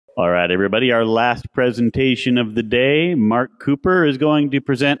All right, everybody, our last presentation of the day. Mark Cooper is going to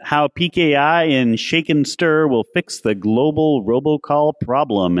present how PKI and Shake and Stir will fix the global robocall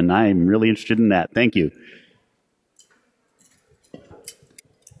problem, and I'm really interested in that. Thank you.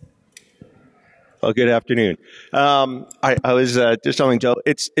 Well, good afternoon. I was just telling Joe,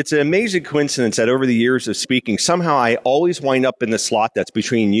 it's an amazing coincidence that over the years of speaking, somehow I always wind up in the slot that's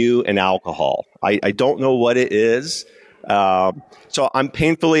between you and alcohol. I don't know what it is. So I'm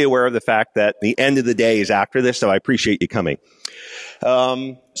painfully aware of the fact that the end of the day is after this, so I appreciate you coming.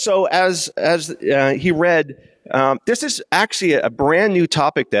 So as he read, this is actually a brand new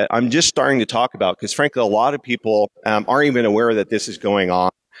topic that I'm just starting to talk about because, frankly, a lot of people aren't even aware that this is going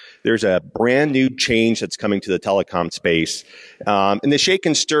on. There's a brand new change that's coming to the telecom space. And the Shake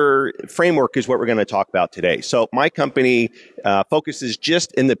and Stir framework is what we're going to talk about today. So my company focuses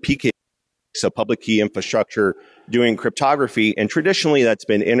just in the PKI, so public key infrastructure, doing cryptography. And traditionally, that's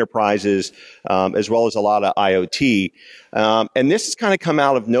been enterprises as well as a lot of IoT. And this has kind of come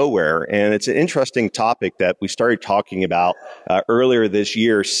out of nowhere. And it's an interesting topic that we started talking about earlier this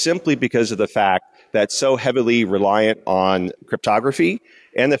year simply because of the fact that it's so heavily reliant on cryptography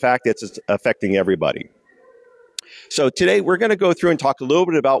and the fact that it's affecting everybody. So today we're going to go through and talk a little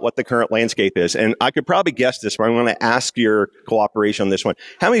bit about what the current landscape is. And I could probably guess this, but I'm going to ask your cooperation on this one.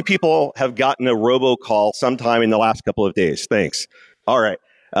 How many people have gotten a robocall sometime in the last couple of days? Thanks. All right.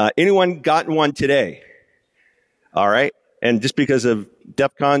 Anyone gotten one today? All right. And just because of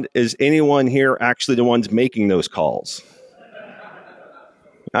DEF CON, is anyone here actually the ones making those calls?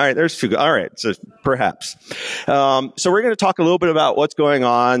 All right, there's two. All right, so perhaps. So we're going to talk a little bit about what's going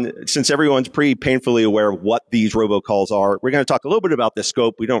on. Since everyone's pretty painfully aware of what these robocalls are, we're going to talk a little bit about the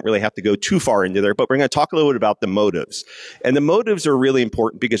scope. We don't really have to go too far into there, but we're going to talk a little bit about the motives. And the motives are really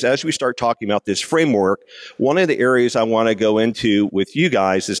important because as we start talking about this framework, one of the areas I want to go into with you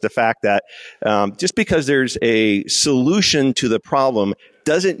guys is the fact that just because there's a solution to the problem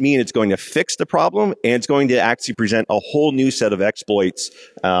doesn't mean it's going to fix the problem, and it's going to actually present a whole new set of exploits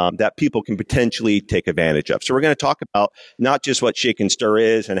that people can potentially take advantage of. So we're going to talk about not just what Shake and Stir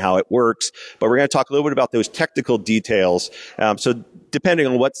is and how it works, but we're going to talk a little bit about those technical details. So depending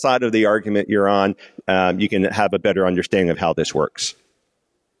on what side of the argument you're on, you can have a better understanding of how this works.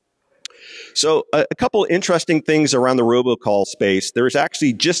 So a couple interesting things around the robocall space. There was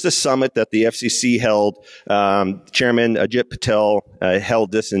actually just a summit that the FCC held. Chairman Ajit Patel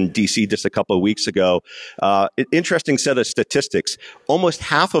held this in DC just a couple of weeks ago. An interesting set of statistics. Almost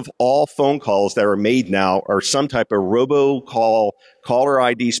half of all phone calls that are made now are some type of robocall, caller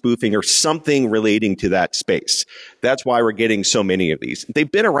ID spoofing, or something relating to that space. That's why we're getting so many of these. They've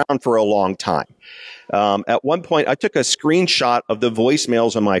been around for a long time. At one point, I took a screenshot of the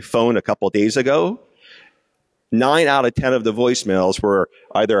voicemails on my phone a couple of days ago. 9 out of 10 of the voicemails were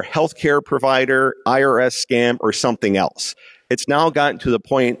either a healthcare provider, IRS scam, or something else. It's now gotten to the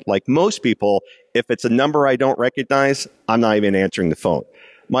point, like most people, if it's a number I don't recognize, I'm not even answering the phone.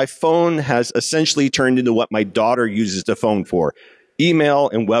 My phone has essentially turned into what my daughter uses the phone for: email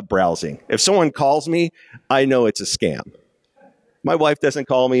and web browsing. If someone calls me, I know it's a scam. My wife doesn't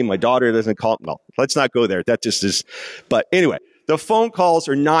call me. My daughter doesn't call me. No, let's not go there. That just is. But anyway, the phone calls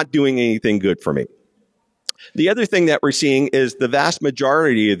are not doing anything good for me. The other thing that we're seeing is the vast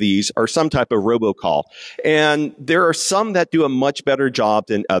majority of these are some type of robocall. And there are some that do a much better job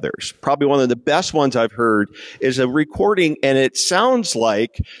than others. Probably one of the best ones I've heard is a recording, and it sounds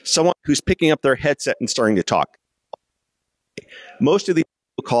like someone who's picking up their headset and starting to talk. Most of these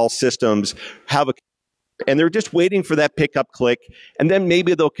call systems have a and they're just waiting for that pickup click, and then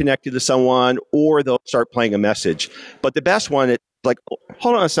maybe they'll connect you to someone or they'll start playing a message. But the best one is like, oh,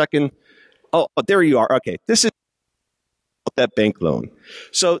 hold on a second. Oh, there you are. Okay, this is that bank loan.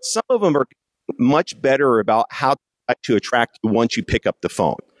 So some of them are much better about how to attract you once you pick up the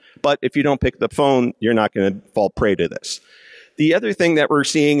phone. But if you don't pick the phone, you're not going to fall prey to this. The other thing that we're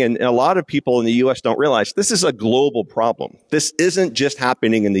seeing, and a lot of people in the U.S. don't realize, this is a global problem. This isn't just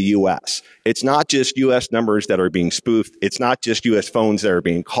happening in the U.S. It's not just U.S. numbers that are being spoofed. It's not just U.S. phones that are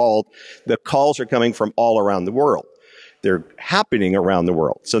being called. The calls are coming from all around the world. They're happening around the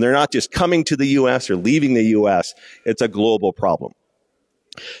world. So they're not just coming to the U.S. or leaving the U.S. It's a global problem.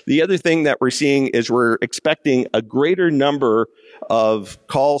 The other thing that we're seeing is we're expecting a greater number of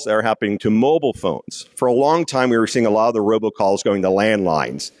calls that are happening to mobile phones. For a long time, we were seeing a lot of the robocalls going to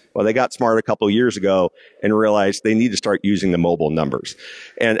landlines. Well, they got smart a couple of years ago and realized they need to start using the mobile numbers.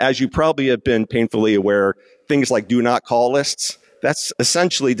 And as you probably have been painfully aware, things like do not call lists, that's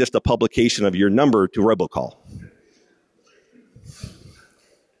essentially just a publication of your number to robocall.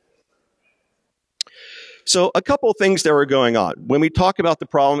 So a couple of things that were going on. When we talk about the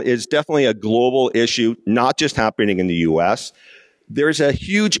problem, it's definitely a global issue, not just happening in the US. There's a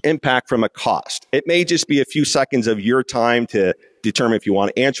huge impact from a cost. It may just be a few seconds of your time to determine if you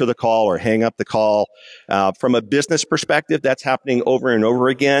want to answer the call or hang up the call. From a business perspective, that's happening over and over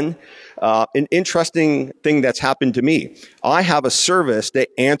again. An interesting thing that's happened to me, I have a service that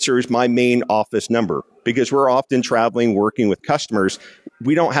answers my main office number because we're often traveling, working with customers.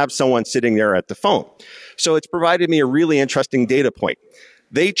 We don't have someone sitting there at the phone. So it's provided me a really interesting data point.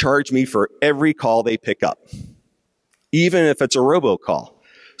 They charge me for every call they pick up, even if it's a robocall.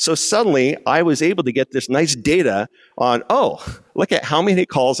 So suddenly I was able to get this nice data on, oh, look at how many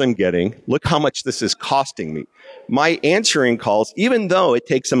calls I'm getting. Look how much this is costing me. My answering calls, even though it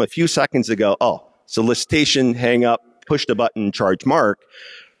takes them a few seconds to go, oh, solicitation, hang up, push the button, charge Mark,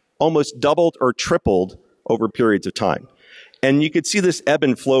 almost doubled or tripled over periods of time. And you could see this ebb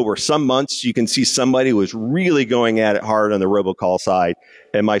and flow where some months you can see somebody was really going at it hard on the robocall side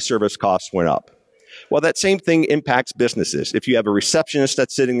and my service costs went up. Well, that same thing impacts businesses. If you have a receptionist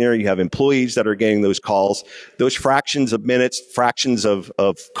that's sitting there, you have employees that are getting those calls, those fractions of minutes, fractions of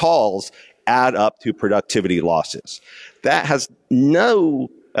calls add up to productivity losses. That has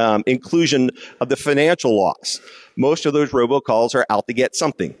no inclusion of the financial loss. Most of those robocalls are out to get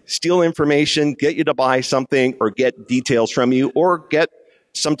something, steal information, get you to buy something, or get details from you, or get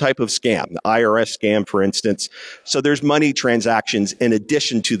some type of scam, the IRS scam, for instance. So there's money transactions in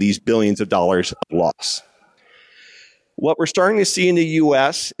addition to these billions of dollars of loss. What we're starting to see in the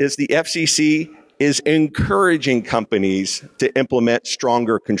US is the FCC is encouraging companies to implement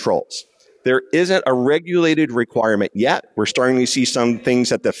stronger controls. There isn't a regulated requirement yet. We're starting to see some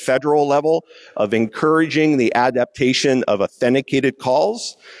things at the federal level of encouraging the adaptation of authenticated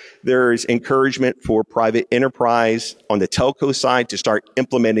calls. There's encouragement for private enterprise on the telco side to start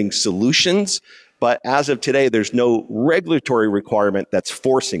implementing solutions. But as of today, there's no regulatory requirement that's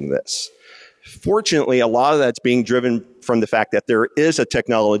forcing this. Fortunately, a lot of that's being driven from the fact that there is a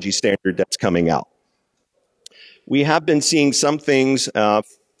technology standard that's coming out. We have been seeing some things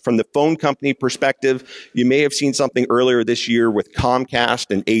from the phone company perspective. You may have seen something earlier this year with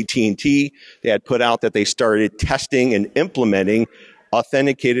Comcast and AT&T. They had put out that they started testing and implementing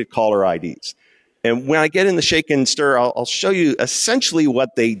authenticated caller IDs. And when I get in the shake and stir, I'll show you essentially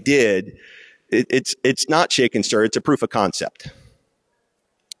what they did. It's not shake and stir, it's a proof of concept.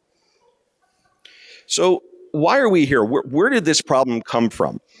 So why are we here? Where did this problem come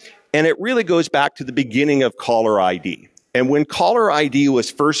from? And it really goes back to the beginning of caller ID. And when caller ID was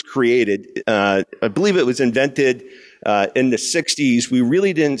first created, I believe it was invented in the 60s, we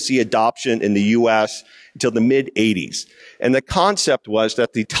really didn't see adoption in the US until the mid-80s. And the concept was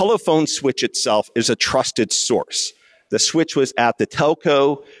that the telephone switch itself is a trusted source. The switch was at the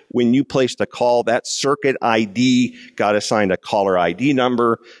telco. When you placed a call, that circuit ID got assigned a caller ID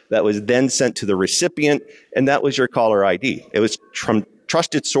number that was then sent to the recipient, and that was your caller ID. It was from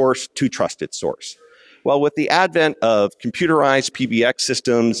trusted source to trusted source. Well, with the advent of computerized PBX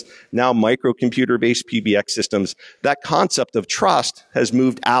systems, now microcomputer-based PBX systems, that concept of trust has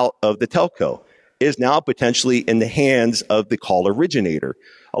moved out of the telco, is now potentially in the hands of the call originator.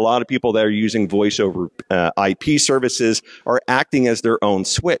 A lot of people that are using voice over IP services are acting as their own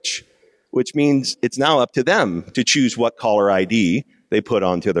switch, which means it's now up to them to choose what caller ID they put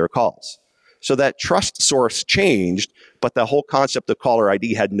onto their calls. So that trust source changed, but the whole concept of caller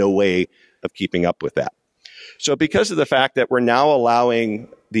ID had no way of keeping up with that. So because of the fact that we're now allowing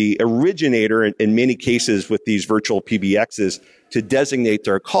the originator, in many cases with these virtual PBXs, to designate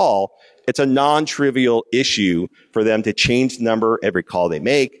their call, it's a non-trivial issue for them to change the number every call they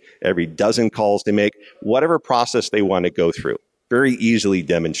make, every dozen calls they make, whatever process they want to go through. Very easily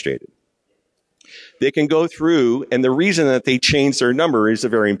demonstrated. They can go through, and the reason that they change their number is a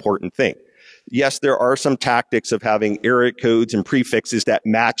very important thing. Yes, there are some tactics of having area codes and prefixes that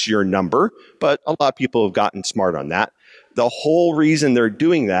match your number, but a lot of people have gotten smart on that. The whole reason they're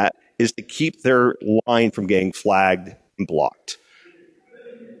doing that is to keep their line from getting flagged and blocked.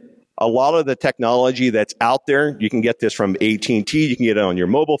 A lot of the technology that's out there, you can get this from AT&T, you can get it on your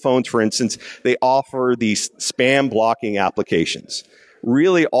mobile phones, for instance. They offer these spam blocking applications.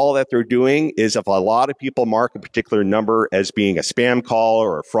 Really, all that they're doing is if a lot of people mark a particular number as being a spam call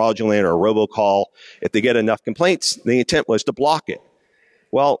or a fraudulent or a robocall, if they get enough complaints, the intent was to block it.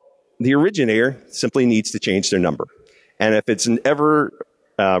 Well, the originator simply needs to change their number. And if it's an ever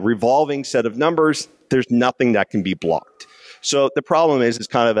revolving set of numbers, there's nothing that can be blocked. So the problem is it's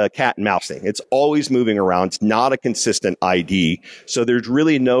kind of a cat and mouse thing. It's always moving around. It's not a consistent ID. So there's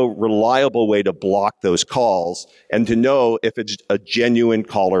really no reliable way to block those calls and to know if it's a genuine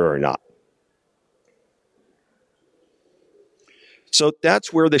caller or not. So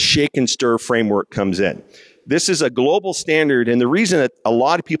that's where the shake and stir framework comes in. This is a global standard, and the reason that a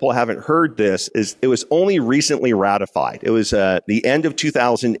lot of people haven't heard this is it was only recently ratified. It was the end of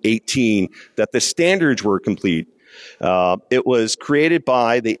 2018 that the standards were complete. It was created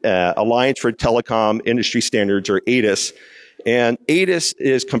by the Alliance for Telecom Industry Standards, or ATIS, and ATIS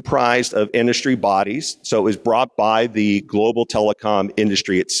is comprised of industry bodies, so it was brought by the global telecom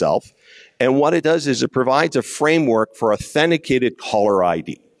industry itself. And what it does is it provides a framework for authenticated caller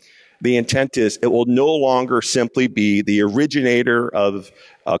ID. The intent is it will no longer simply be the originator of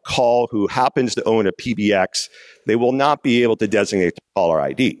a call who happens to own a PBX. They will not be able to designate the caller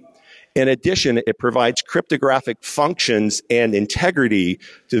ID. In addition, it provides cryptographic functions and integrity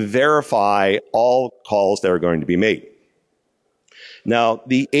to verify all calls that are going to be made. Now,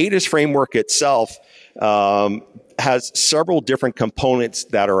 the ATIS framework itself has several different components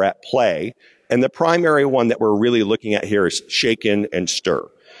that are at play, and the primary one that we're really looking at here is shaken and stir.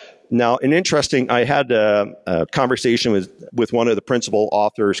 Now, I had a conversation with one of the principal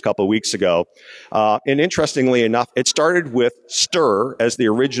authors a couple of weeks ago, and interestingly enough, it started with stir as the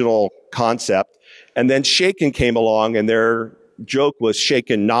original concept, and then shaken came along, and their joke was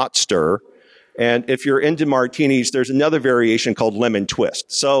shaken, not stir. And if you're into martinis, there's another variation called lemon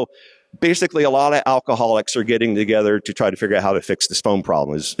twist. So basically, a lot of alcoholics are getting together to try to figure out how to fix this phone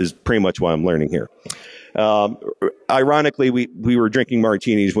problem is pretty much what I'm learning here. Ironically, we were drinking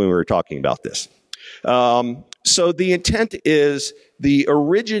martinis when we were talking about this. So the intent is the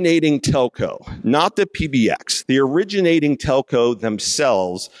originating telco, not the PBX. The originating telco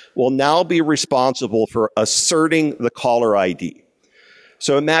themselves will now be responsible for asserting the caller ID.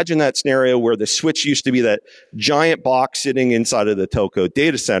 So imagine that scenario where the switch used to be that giant box sitting inside of the telco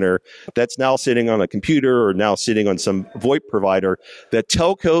data center that's now sitting on a computer or now sitting on some VoIP provider. The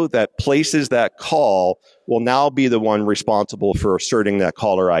telco that places that call will now be the one responsible for asserting that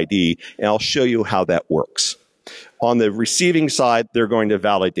caller ID, and I'll show you how that works. On the receiving side, they're going to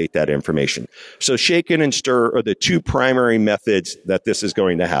validate that information. So shaken and stir are the two primary methods that this is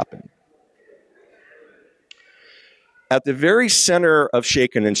going to happen. At the very center of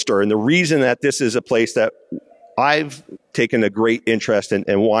shaken and stir, and the reason that this is a place that I've taken a great interest in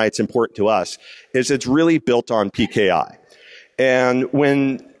and why it's important to us is it's really built on PKI. And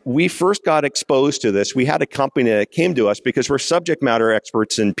when we first got exposed to this, we had a company that came to us because we're subject matter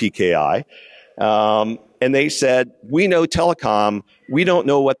experts in PKI. And they said, we know telecom, we don't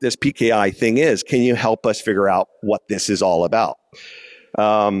know what this PKI thing is. Can you help us figure out what this is all about?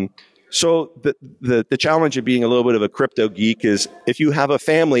 So the challenge of being a little bit of a crypto geek is if you have a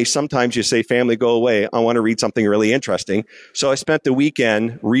family, sometimes you say, family, go away. I want to read something really interesting. So I spent the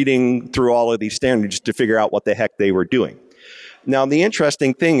weekend reading through all of these standards to figure out what the heck they were doing. Now, the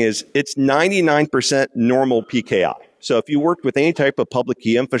interesting thing is it's 99% normal PKI. So if you worked with any type of public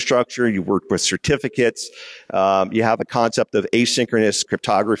key infrastructure, you worked with certificates, you have a concept of asynchronous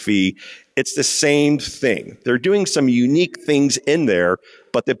cryptography, it's the same thing. They're doing some unique things in there,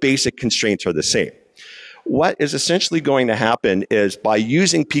 but the basic constraints are the same. What is essentially going to happen is by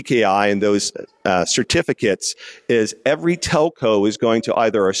using PKI and those certificates is every telco is going to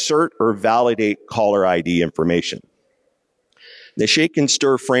either assert or validate caller ID information. The shake and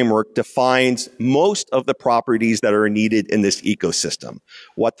stir framework defines most of the properties that are needed in this ecosystem.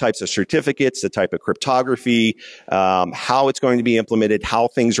 What types of certificates, the type of cryptography, how it's going to be implemented, how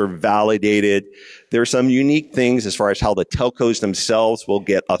things are validated. There are some unique things as far as how the telcos themselves will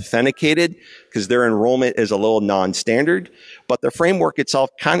get authenticated because their enrollment is a little non-standard. But the framework itself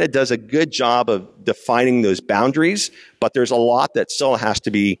kind of does a good job of defining those boundaries, but there's a lot that still has to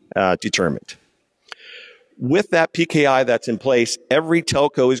be determined. With that PKI that's in place, every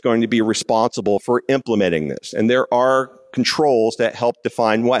telco is going to be responsible for implementing this. And there are controls that help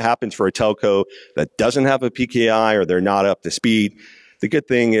define what happens for a telco that doesn't have a PKI or they're not up to speed. The good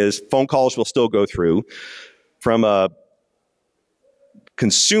thing is phone calls will still go through. From a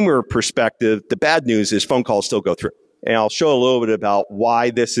consumer perspective, the bad news is phone calls still go through. And I'll show a little bit about why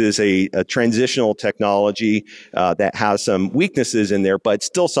this is a transitional technology that has some weaknesses in there, but it's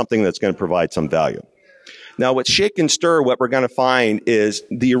still something that's going to provide some value. Now, with shake and stir, what we're going to find is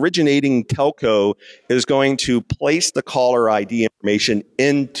the originating telco is going to place the caller ID information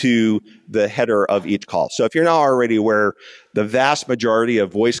into the header of each call. So if you're not already aware, the vast majority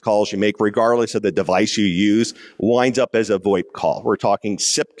of voice calls you make, regardless of the device you use, winds up as a VoIP call. We're talking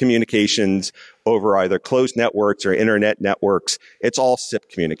SIP communications over either closed networks or internet networks. It's all SIP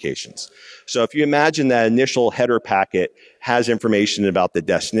communications. So if you imagine that initial header packet has information about the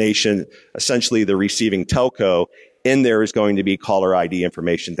destination, essentially the receiving telco, in there is going to be caller ID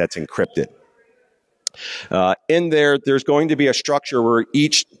information that's encrypted. In there, there's going to be a structure where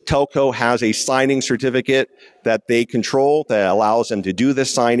each telco has a signing certificate that they control that allows them to do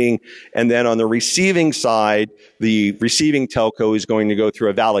this signing. And then on the receiving side, the receiving telco is going to go through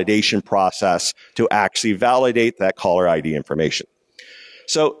a validation process to actually validate that caller ID information.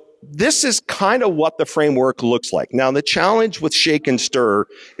 So this is kind of what the framework looks like. Now, the challenge with Shake and Stir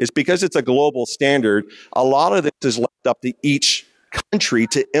is because it's a global standard, a lot of this is left up to each country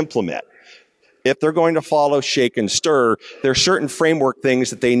to implement. If they're going to follow Shake and Stir, there are certain framework things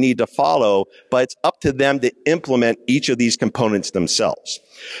that they need to follow, but it's up to them to implement each of these components themselves.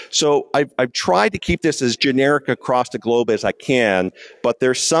 So I've tried to keep this as generic across the globe as I can, but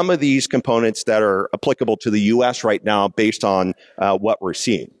there's some of these components that are applicable to the U.S. right now based on what we're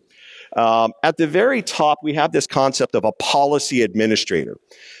seeing. At the very top, we have this concept of a policy administrator.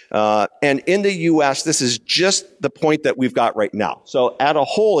 And in the U.S., this is just the point that we've got right now. So at a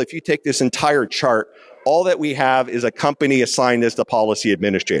whole, if you take this entire chart, all that we have is a company assigned as the policy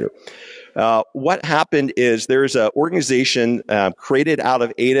administrator. What happened is there's an organization created out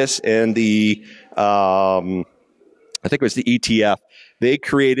of ATIS and the, I think it was the ETF. They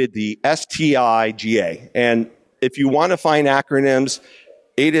created the STIGA. And if you want to find acronyms,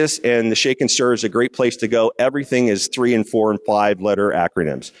 ATIS and the Shake and Stir is a great place to go. Everything is 3 and 4 and 5 letter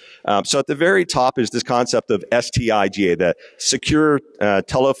acronyms. So at the very top is this concept of STIGA, the Secure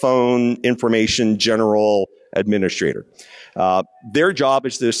Telephone Information General Administrator. Their job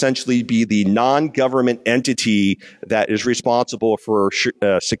is to essentially be the non-government entity that is responsible for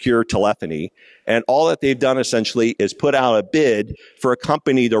secure telephony. And all that they've done essentially is put out a bid for a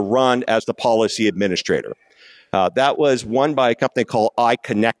company to run as the policy administrator. That was won by a company called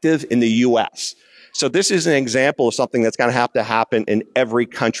iConnective in the U.S. So this is an example of something that's going to happen in every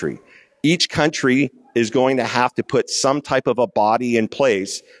country. Each country is going to have to put some type of a body in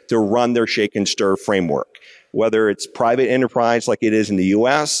place to run their Shake and Stir framework. Whether it's private enterprise like it is in the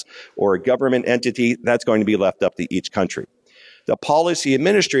U.S. or a government entity, that's going to be left up to each country. The policy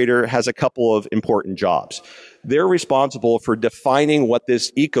administrator has a couple of important jobs. They're responsible for defining what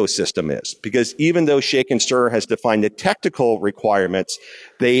this ecosystem is, because even though Shake and Stir has defined the technical requirements,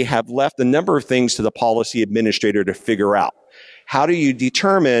 they have left a number of things to the policy administrator to figure out. How do you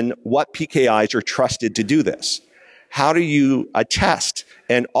determine what PKIs are trusted to do this? How do you attest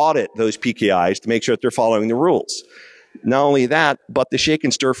and audit those PKIs to make sure that they're following the rules? Not only that, but the Shake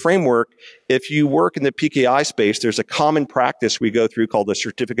and Stir framework, if you work in the PKI space, there's a common practice we go through called the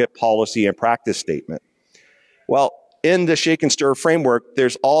Certificate Policy and Practice Statement. Well, in the Shake and Stir framework,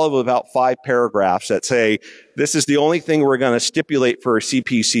 there's all of about 5 paragraphs that say, this is the only thing we're going to stipulate for a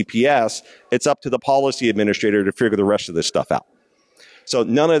CP/CPS. It's up to the policy administrator to figure the rest of this stuff out. So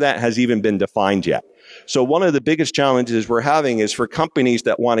none of that has even been defined yet. So one of the biggest challenges we're having is for companies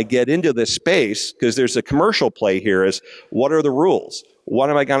that want to get into this space, because there's a commercial play here, is what are the rules? What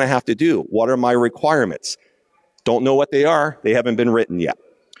am I going to have to do? What are my requirements? Don't know what they are. They haven't been written yet.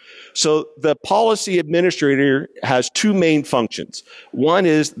 So the policy administrator has 2 main functions. One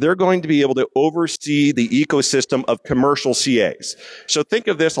is they're going to be able to oversee the ecosystem of commercial CAs. So think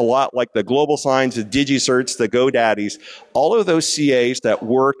of this a lot like the Global Signs, the DigiCerts, the GoDaddies, all of those CAs that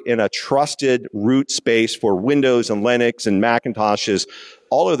work in a trusted root space for Windows and Linux and Macintoshes.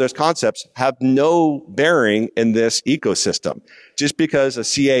 All of those concepts have no bearing in this ecosystem. Just because a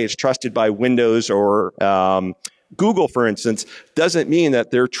CA is trusted by Windows or Google, for instance, doesn't mean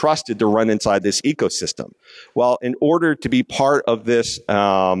that they're trusted to run inside this ecosystem. Well, in order to be part of this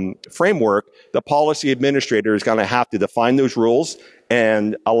framework, the policy administrator is going to have to define those rules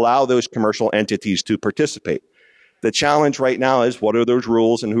and allow those commercial entities to participate. The challenge right now is what are those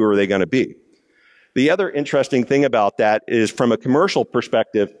rules and who are they going to be? The other interesting thing about that is from a commercial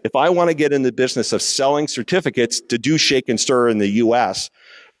perspective, if I want to get in the business of selling certificates to do Shake and Stir in the US,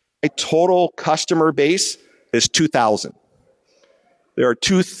 my total customer base is 2,000. There are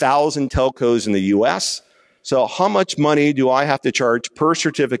 2,000 telcos in the US. So how much money do I have to charge per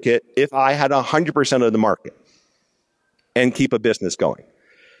certificate if I had 100% of the market and keep a business going?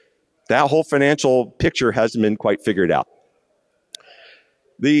 That whole financial picture hasn't been quite figured out.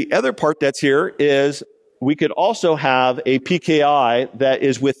 The other part that's here is we could also have a PKI that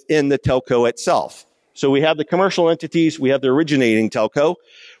is within the telco itself. So we have the commercial entities, we have the originating telco.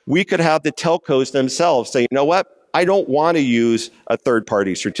 We could have the telcos themselves say, you know what? I don't want to use a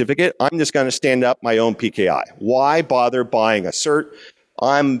third-party certificate. I'm just going to stand up my own PKI. Why bother buying a cert?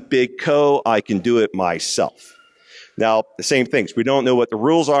 I'm Big Co. I can do it myself. Now, the same things. We don't know what the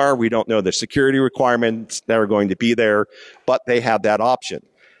rules are. We don't know the security requirements that are going to be there, but they have that option.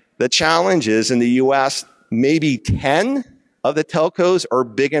 The challenge is in the U.S., maybe 10 of the telcos are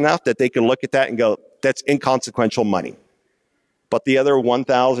big enough that they can look at that and go, that's inconsequential money. But the other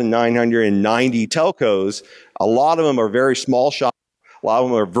 1,990 telcos, a lot of them are very small shops, a lot of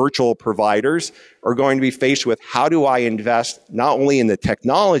them are virtual providers, are going to be faced with how do I invest not only in the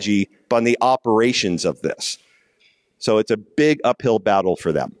technology, but in the operations of this. So it's a big uphill battle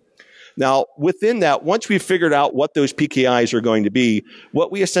for them. Now, within that, once we've figured out what those PKIs are going to be, what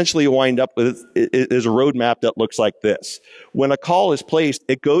we essentially wind up with is a roadmap that looks like this. When a call is placed,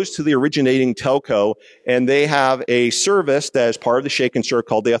 it goes to the originating telco, and they have a service that is part of the shake and stir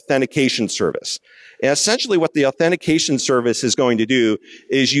called the authentication service. And essentially what the authentication service is going to do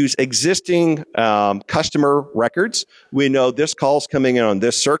is use existing customer records. We know this call is coming in on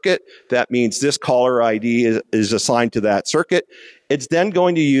this circuit. That means this caller ID is assigned to that circuit. It's then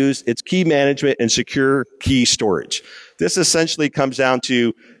going to use its key management and secure key storage. This essentially comes down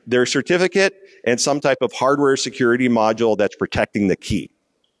to their certificate and some type of hardware security module that's protecting the key.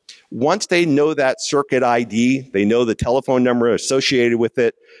 Once they know that circuit ID, they know the telephone number associated with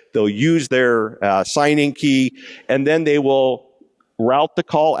it, they'll use their signing key, and then they will route the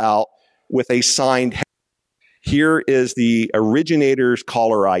call out with a signed header. Here is the originator's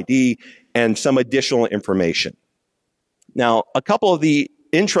caller ID and some additional information. Now, a couple of the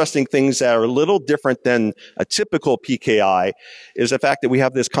interesting things that are a little different than a typical PKI is the fact that we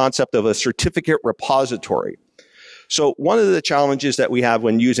have this concept of a certificate repository. So one of the challenges that we have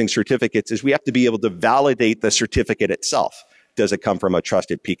when using certificates is we have to be able to validate the certificate itself. Does it come from a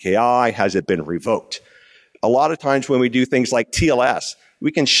trusted PKI? Has it been revoked? A lot of times when we do things like TLS,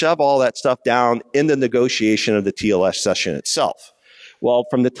 we can shove all that stuff down in the negotiation of the TLS session itself. Well,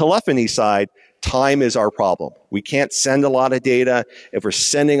 from the telephony side, time is our problem. We can't send a lot of data. If we're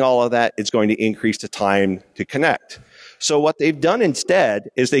sending all of that, it's going to increase the time to connect. So what they've done instead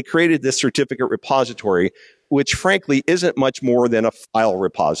is they created this certificate repository, which frankly isn't much more than a file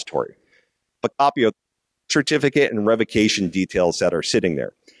repository. A copy of the certificate and revocation details that are sitting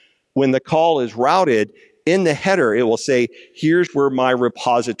there. When the call is routed, in the header, it will say, here's where my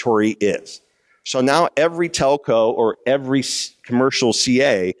repository is. So now every telco or every commercial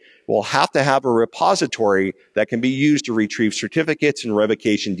CA will have to have a repository that can be used to retrieve certificates and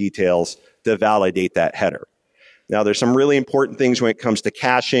revocation details to validate that header. Now, there's some really important things when it comes to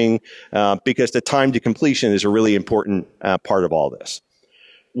caching, because the time to completion is a really important part of all this.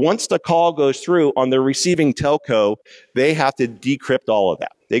 Once the call goes through on the receiving telco, they have to decrypt all of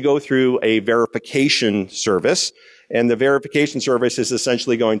that. They go through a verification service, and the verification service is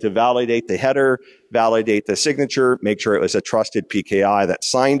essentially going to validate the header, validate the signature, make sure it was a trusted PKI that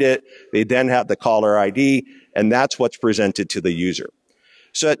signed it. They then have the caller ID, and that's what's presented to the user.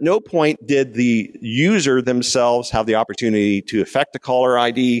 So at no point did the user themselves have the opportunity to affect the caller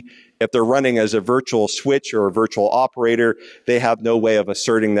ID. If they're running as a virtual switch or a virtual operator, they have no way of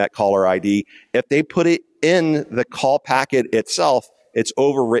asserting that caller ID. If they put it in the call packet itself, it's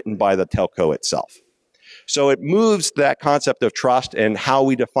overwritten by the telco itself. So it moves that concept of trust and how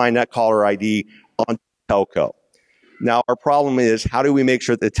we define that caller ID on telco. Now, our problem is, how do we make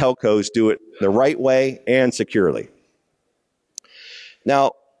sure that the telcos do it the right way and securely?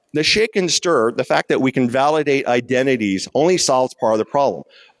 Now, the shake and stir, the fact that we can validate identities, only solves part of the problem.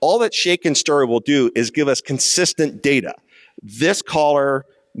 All that shake and stir will do is give us consistent data. This caller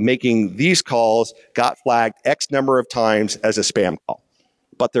making these calls got flagged X number of times as a spam call,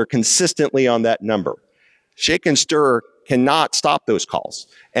 but they're consistently on that number. Shake and stir cannot stop those calls.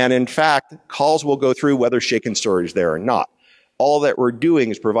 And in fact, calls will go through whether shake and stir is there or not. All that we're doing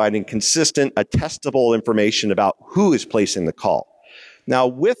is providing consistent, attestable information about who is placing the call. Now,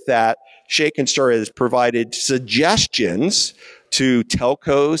 with that, shake and stir has provided suggestions to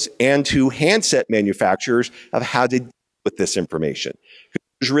telcos and to handset manufacturers of how to deal with this information.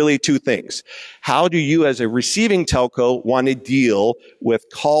 There's really two things. How do you, as a receiving telco, want to deal with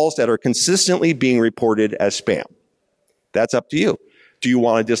calls that are consistently being reported as spam? That's up to you. Do you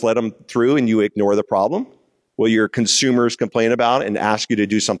want to just let them through and you ignore the problem? Will your consumers complain about it and ask you to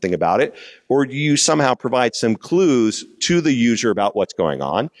do something about it? Or do you somehow provide some clues to the user about what's going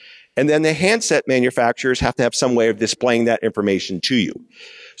on? And then the handset manufacturers have to have some way of displaying that information to you.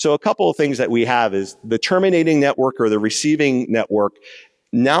 So a couple of things that we have is the terminating network or the receiving network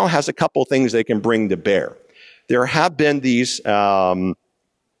now has a couple of things they can bring to bear. There have been these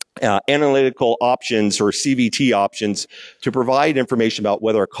analytical options or CVT options to provide information about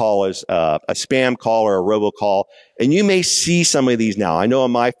whether a call is a spam call or a robocall. And you may see some of these now. I know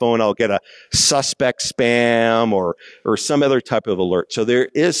on my phone I'll get a suspect spam or some other type of alert. So there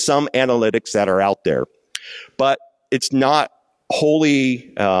is some analytics that are out there, but it's not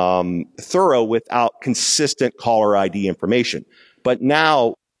wholly thorough without consistent caller ID information. But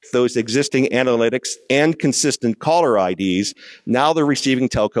now those existing analytics and consistent caller IDs, now the receiving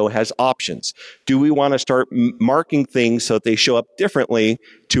telco has options. Do we want to start marking things so that they show up differently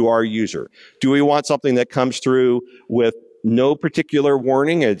to our user? Do we want something that comes through with no particular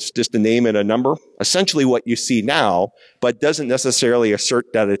warning? It's just a name and a number, essentially what you see now, but doesn't necessarily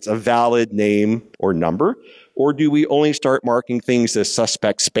assert that it's a valid name or number. Or do we only start marking things as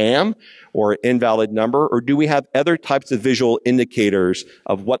suspect spam or invalid number? Or do we have other types of visual indicators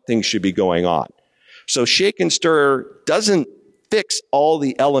of what things should be going on? So Shake and Stir doesn't fix all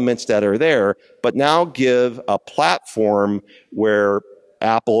the elements that are there, but now give a platform where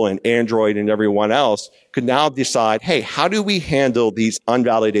Apple and Android and everyone else could now decide, hey, how do we handle these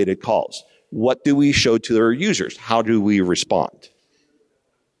unvalidated calls? What do we show to their users? How do we respond?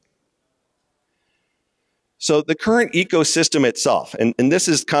 So the current ecosystem itself, and this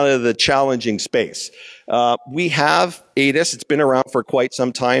is kind of the challenging space. We have ATIS. It's been around for quite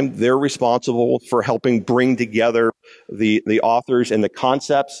some time. They're responsible for helping bring together the authors and the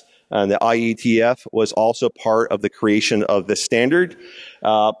concepts. And the IETF was also part of the creation of the standard.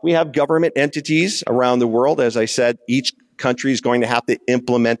 We have government entities around the world. As I said, each country is going to have to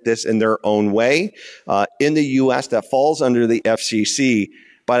implement this in their own way. In the US, that falls under the FCC.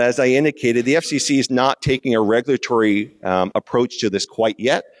 But as I indicated, the FCC is not taking a regulatory approach to this quite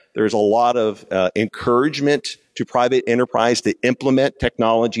yet. There's a lot of encouragement to private enterprise to implement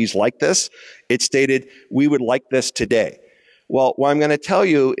technologies like this. It stated, we would like this today. Well, what I'm going to tell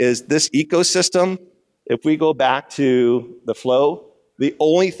you is this ecosystem, if we go back to the flow, the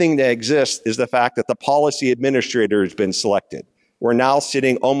only thing that exists is the fact that the policy administrator has been selected. We're now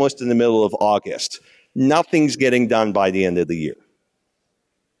sitting almost in the middle of August. Nothing's getting done by the end of the year.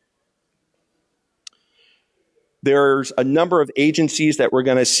 There's a number of agencies that we're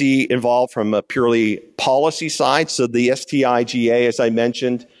going to see involved from a purely policy side. So the STIGA, as I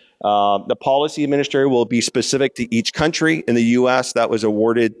mentioned, the policy administrator will be specific to each country. In the US, that was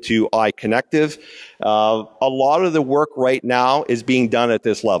awarded to iConnective. A lot of the work right now is being done at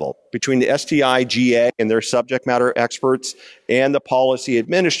this level. Between the STIGA and their subject matter experts and the policy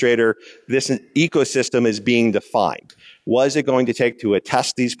administrator, this ecosystem is being defined. What is it going to take to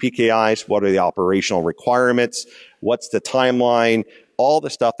attest these PKIs? What are the operational requirements? What's the timeline? All the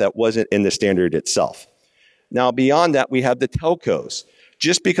stuff that wasn't in the standard itself. Now, beyond that, we have the telcos.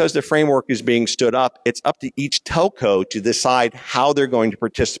 Just because the framework is being stood up, it's up to each telco to decide how they're going to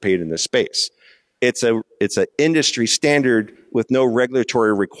participate in this space. It's an industry standard with no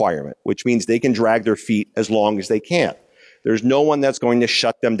regulatory requirement, which means they can drag their feet as long as they can. There's no one that's going to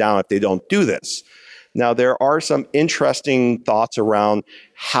shut them down if they don't do this. Now, there are some interesting thoughts around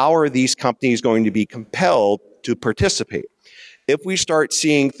how are these companies going to be compelled to participate. If we start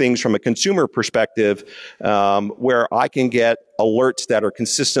seeing things from a consumer perspective, where I can get alerts that are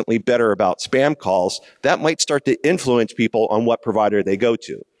consistently better about spam calls, that might start to influence people on what provider they go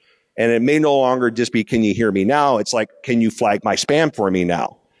to. And it may no longer just be, can you hear me now? It's like, can you flag my spam for me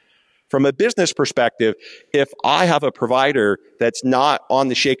now? From a business perspective, if I have a provider that's not on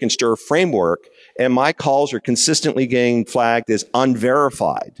the Shake and Stir framework and my calls are consistently getting flagged as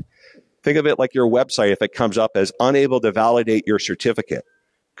unverified, think of it like your website if it comes up as unable to validate your certificate.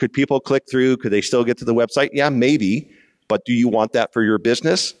 Could people click through? Could they still get to the website? Yeah, maybe. But do you want that for your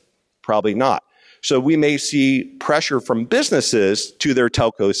business? Probably not. So we may see pressure from businesses to their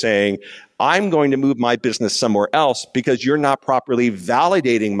telco saying, I'm going to move my business somewhere else because you're not properly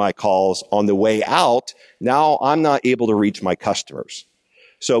validating my calls on the way out. Now I'm not able to reach my customers.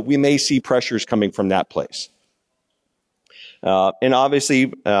 So we may see pressures coming from that place. And obviously,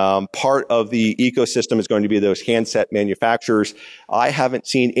 part of the ecosystem is going to be those handset manufacturers. I haven't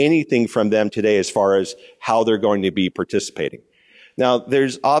seen anything from them today as far as how they're going to be participating. Now,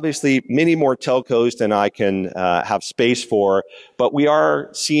 there's obviously many more telcos than I can have space for, but we are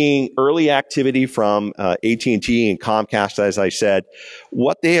seeing early activity from AT&T and Comcast, as I said.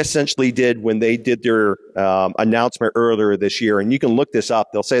 What they essentially did when they did their announcement earlier this year, and you can look this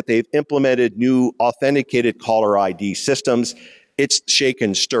up, they'll say that they've implemented new authenticated caller ID systems. It's Shake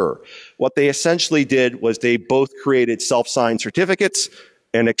and Stir. What they essentially did was they both created self-signed certificates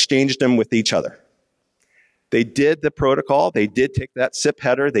and exchanged them with each other. They did the protocol. They did take that SIP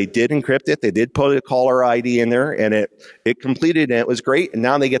header. They did encrypt it. They did put a caller ID in there, and it completed, and it was great. And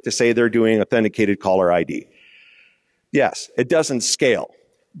now they get to say they're doing authenticated caller ID. Yes, it doesn't scale.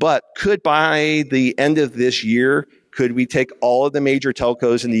 But could by the end of this year, could we take all of the major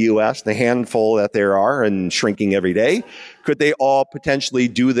telcos in the U.S., the handful that there are and shrinking every day, could they all potentially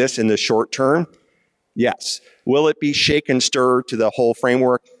do this in the short term? Yes. Will it be Shake and Stir to the whole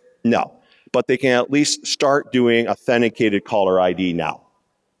framework? No. But they can at least start doing authenticated caller ID now.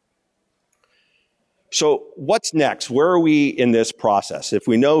 So what's next? Where are we in this process? If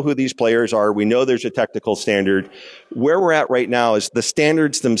we know who these players are, we know there's a technical standard. Where we're at right now is the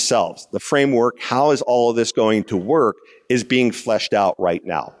standards themselves, the framework, how is all of this going to work is being fleshed out right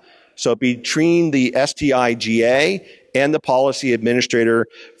now. So between the STIGA and the policy administrator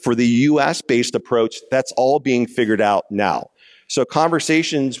for the US-based approach, that's all being figured out now. So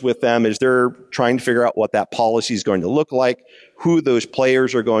conversations with them as they're trying to figure out what that policy is going to look like, who those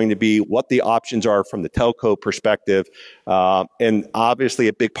players are going to be, what the options are from the telco perspective. And obviously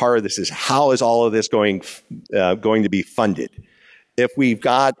a big part of this is how is all of this going to be funded? If we've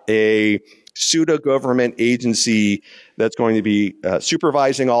got a pseudo-government agency that's going to be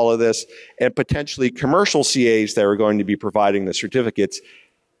supervising all of this and potentially commercial CAs that are going to be providing the certificates,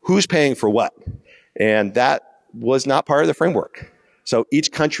 who's paying for what? And that was not part of the framework. So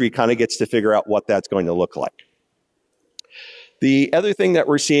each country kind of gets to figure out what that's going to look like. The other thing that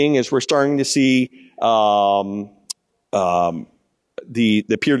we're seeing is we're starting to see the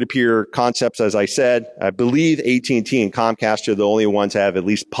peer-to-peer concepts, as I said. I believe AT&T and Comcast are the only ones that have at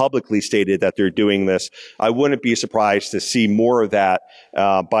least publicly stated that they're doing this. I wouldn't be surprised to see more of that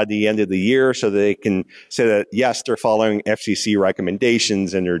by the end of the year so that they can say that, yes, they're following FCC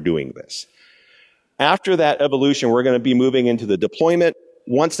recommendations and they're doing this. After that evolution, we're going to be moving into the deployment.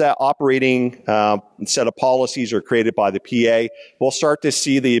 Once that operating set of policies are created by the PA, we'll start to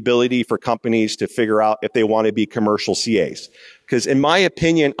see the ability for companies to figure out if they want to be commercial CAs. Because in my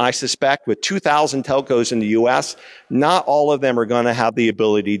opinion, I suspect with 2,000 telcos in the US, not all of them are going to have the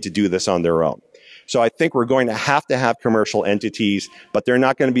ability to do this on their own. So I think we're going to have commercial entities, but they're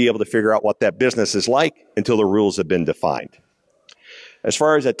not going to be able to figure out what that business is like until the rules have been defined. As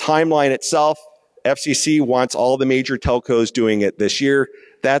far as a timeline itself, FCC wants all the major telcos doing it this year.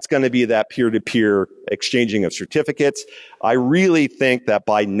 That's going to be that peer-to-peer exchanging of certificates. I really think that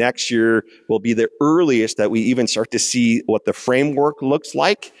by next year will be the earliest that we even start to see what the framework looks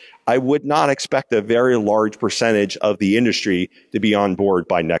like. I would not expect a very large percentage of the industry to be on board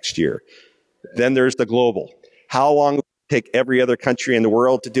by next year. Then there's the global. How long will it take every other country in the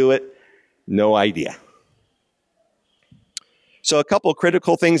world to do it? No idea. So a couple of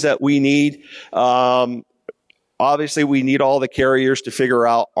critical things that we need. Obviously, we need all the carriers to figure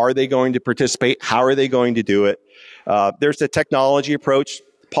out, are they going to participate? How are they going to do it? There's the technology approach,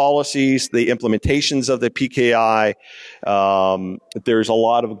 policies, the implementations of the PKI. There's a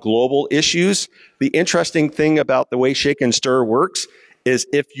lot of global issues. The interesting thing about the way Shake and Stir works is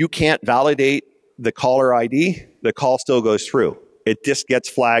if you can't validate the caller ID, the call still goes through. It just gets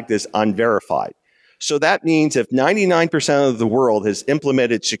flagged as unverified. So that means if 99% of the world has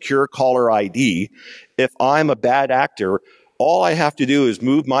implemented secure caller ID, if I'm a bad actor, all I have to do is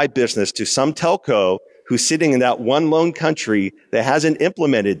move my business to some telco who's sitting in that one lone country that hasn't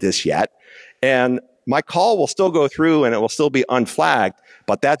implemented this yet, and my call will still go through and it will still be unflagged,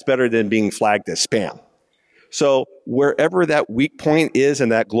 but that's better than being flagged as spam. So wherever that weak point is in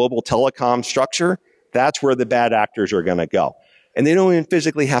that global telecom structure, that's where the bad actors are going to go. And they don't even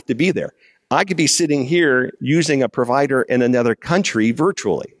physically have to be there. I could be sitting here using a provider in another country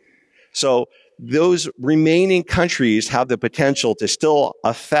virtually. So those remaining countries have the potential to still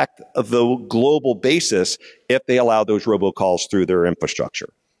affect the global basis if they allow those robocalls through their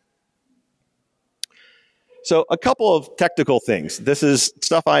infrastructure. So a couple of technical things. This is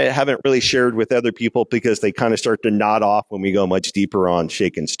stuff I haven't really shared with other people because they kind of start to nod off when we go much deeper on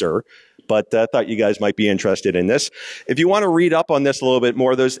Shake and Stir. But I thought you guys might be interested in this. If you want to read up on this a little bit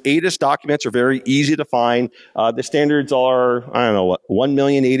more, those ATIS documents are very easy to find. The standards are, I don't know, what,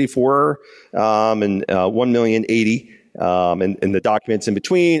 1,084 and 1,080 and the documents in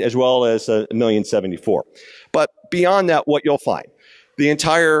between, as well as 1,074. But beyond that, what you'll find. The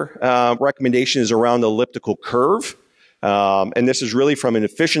entire recommendation is around the elliptical curve. And this is really from an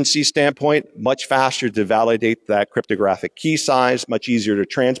efficiency standpoint, much faster to validate that cryptographic key size, much easier to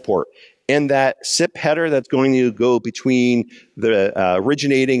transport. And that SIP header that's going to go between the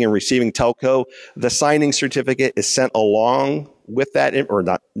originating and receiving telco, the signing certificate is sent along with that, or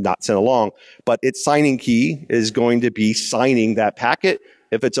not sent along, but its signing key is going to be signing that packet.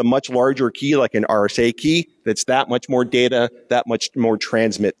 If it's a much larger key, like an RSA key, that's that much more data, that much more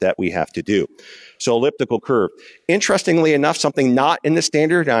transmit that we have to do. So elliptical curve. Interestingly enough, something not in the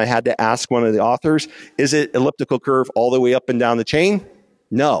standard, and I had to ask one of the authors, is it elliptical curve all the way up and down the chain?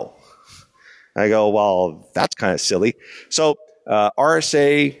 No. I go, well, that's kind of silly. So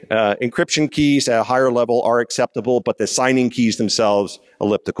RSA encryption keys at a higher level are acceptable, but the signing keys themselves,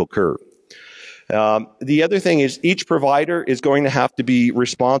 elliptical curve. The other thing is each provider is going to have to be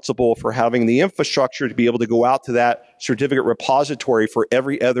responsible for having the infrastructure to be able to go out to that certificate repository for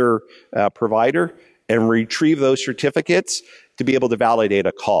every other provider and retrieve those certificates to be able to validate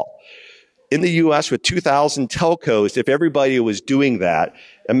a call. In the US with 2,000 telcos, if everybody was doing that,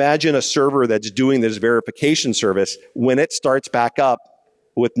 imagine a server that's doing this verification service. When it starts back up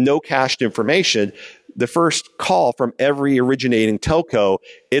with no cached information, the first call from every originating telco,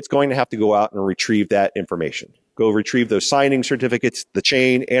 it's going to have to go out and retrieve that information. Go retrieve those signing certificates, the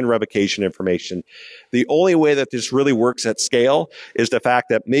chain, and revocation information. The only way that this really works at scale is the fact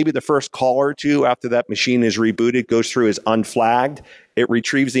that maybe the first call or two after that machine is rebooted goes through as unflagged. It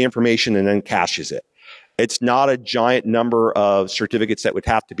retrieves the information and then caches it. It's not a giant number of certificates that would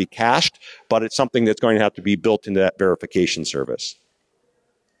have to be cached, but it's something that's going to have to be built into that verification service.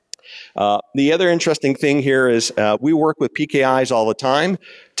 The other interesting thing here is we work with PKIs all the time.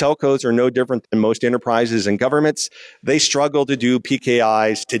 Telcos are no different than most enterprises and governments. They struggle to do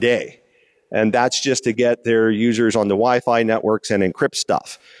PKIs today. And that's just to get their users on the Wi-Fi networks and encrypt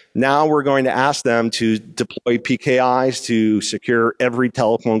stuff. Now we're going to ask them to deploy PKIs to secure every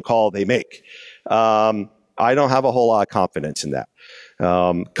telephone call they make. I don't have a whole lot of confidence in that.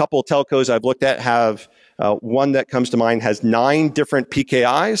 Couple of telcos I've looked at have, one that comes to mind has 9 different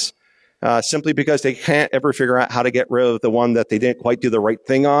PKIs. Simply because they can't ever figure out how to get rid of the one that they didn't quite do the right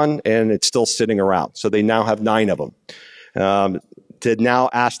thing on, and it's still sitting around. So they now have 9 of them. To now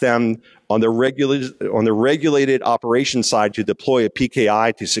ask them on the regulated operation side to deploy a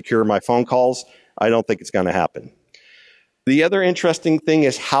PKI to secure my phone calls, I don't think it's going to happen. The other interesting thing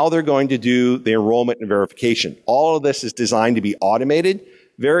is how they're going to do the enrollment and verification. All of this is designed to be automated.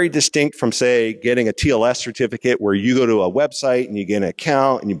 Very distinct from, say, getting a TLS certificate where you go to a website and you get an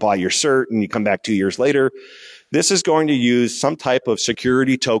account and you buy your cert and you come back 2 years later. This is going to use some type of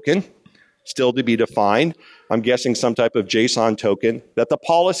security token, still to be defined. I'm guessing some type of JSON token that the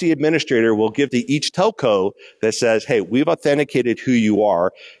policy administrator will give to each telco that says, hey, we've authenticated who you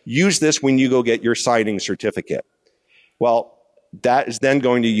are. Use this when you go get your signing certificate. Well, that is then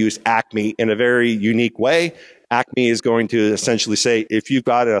going to use ACME in a very unique way. ACME is going to essentially say, if you've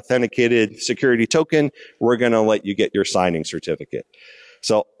got an authenticated security token, we're going to let you get your signing certificate.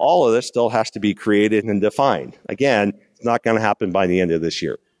 So all of this still has to be created and defined. Again, it's not going to happen by the end of this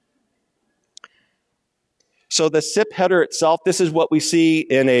year. So the SIP header itself, this is what we see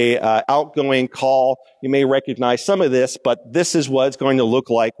in a outgoing call. You may recognize some of this, but this is what it's going to look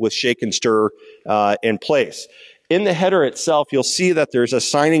like with shake and stir in place. In the header itself, you'll see that there's a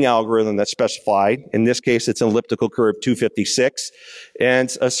signing algorithm that's specified. In this case, it's an elliptical curve 256, and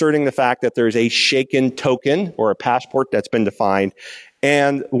it's asserting the fact that there's a shaken token or a passport that's been defined.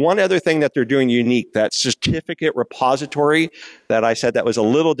 And one other thing that they're doing unique, that certificate repository that I said that was a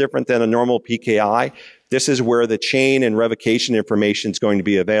little different than a normal PKI. This is where the chain and revocation information is going to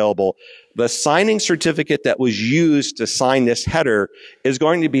be available. The signing certificate that was used to sign this header is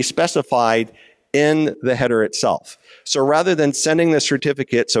going to be specified in the header itself. So rather than sending the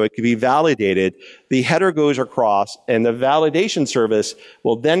certificate so it can be validated, the header goes across and the validation service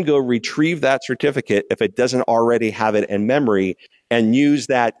will then go retrieve that certificate if it doesn't already have it in memory and use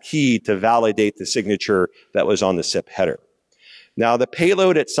that key to validate the signature that was on the SIP header. Now the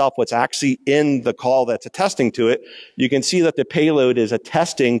payload itself, what's actually in the call that's attesting to it, you can see that the payload is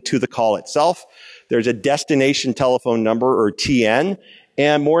attesting to the call itself. There's a destination telephone number or TN.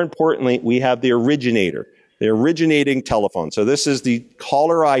 And more importantly, we have the originator, the originating telephone. So this is the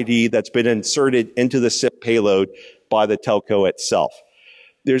caller ID that's been inserted into the SIP payload by the telco itself.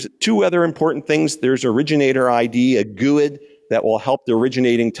 There's 2 other important things. There's originator ID, a GUID that will help the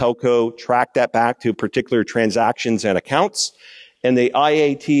originating telco track that back to particular transactions and accounts. And the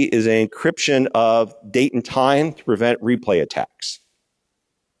IAT is an encryption of date and time to prevent replay attacks.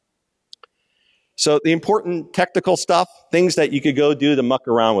 So the important technical stuff, things that you could go do to muck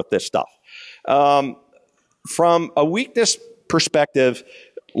around with this stuff. From a weakness perspective,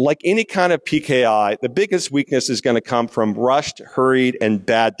 like any kind of PKI, the biggest weakness is going to come from rushed, hurried, and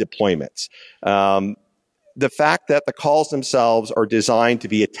bad deployments. The fact that the calls themselves are designed to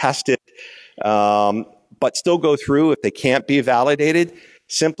be attested, but still go through if they can't be validated,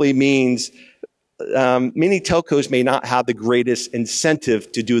 simply means many telcos may not have the greatest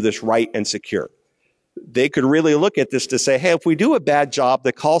incentive to do this right and secure. They could really look at this to say, hey, if we do a bad job,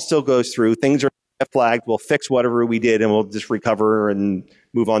 the call still goes through, things are flagged, we'll fix whatever we did, and we'll just recover and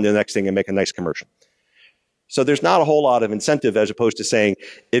move on to the next thing and make a nice commercial. So there's not a whole lot of incentive as opposed to saying,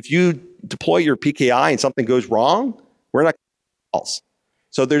 if you deploy your PKI and something goes wrong, we're not going to calls.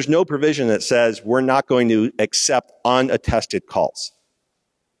 So there's no provision that says we're not going to accept unattested calls.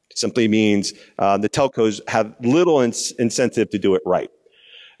 It simply means the telcos have little incentive to do it right.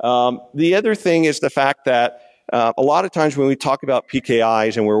 The other thing is the fact that A lot of times when we talk about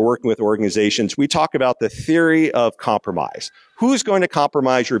PKIs and we're working with organizations, we talk about the theory of compromise. Who's going to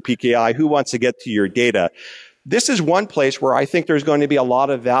compromise your PKI? Who wants to get to your data? This is one place where I think there's going to be a lot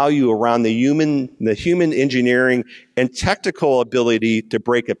of value around the human engineering and technical ability to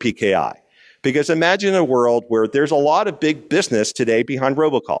break a PKI. Because imagine a world where there's a lot of big business today behind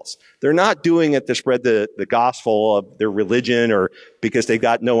robocalls. They're not doing it to spread the gospel of their religion or because they've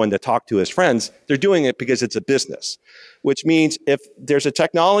got no one to talk to as friends. They're doing it because it's a business, which means if there's a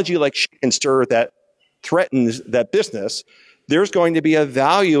technology like Shake and Stir that threatens that business, there's going to be a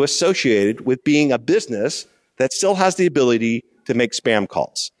value associated with being a business that still has the ability to make spam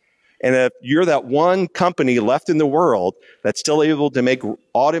calls. And if you're that one company left in the world that's still able to make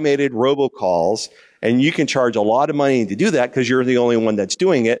automated robocalls, and you can charge a lot of money to do that because you're the only one that's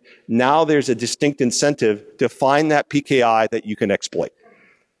doing it, now there's a distinct incentive to find that PKI that you can exploit.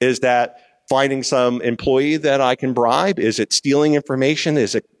 Is that finding some employee that I can bribe? Is it stealing information?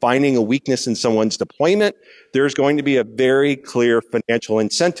 Is it finding a weakness in someone's deployment? There's going to be a very clear financial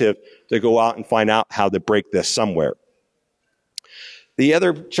incentive to go out and find out how to break this somewhere. The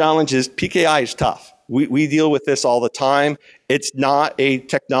other challenge is PKI is tough. We deal with this all the time. It's not a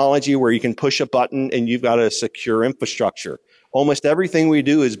technology where you can push a button and you've got a secure infrastructure. Almost everything we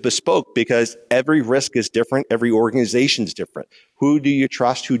do is bespoke because every risk is different. Every organization is different. Who do you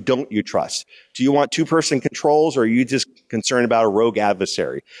trust? Who don't you trust? Do you want two-person controls or are you just concerned about a rogue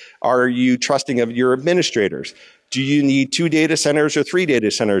adversary? Are you trusting of your administrators? Do you need 2 data centers or 3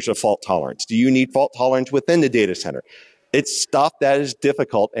 data centers of fault tolerance? Do you need fault tolerance within the data center? It's stuff that is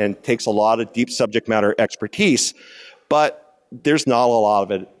difficult and takes a lot of deep subject matter expertise, but there's not a lot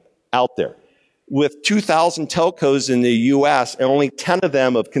of it out there. With 2,000 telcos in the US and only 10 of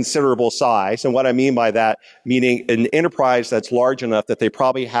them of considerable size, and what I mean by that, meaning an enterprise that's large enough that they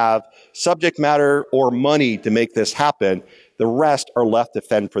probably have subject matter or money to make this happen, the rest are left to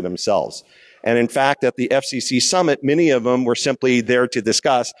fend for themselves. And in fact, at the FCC summit, many of them were simply there to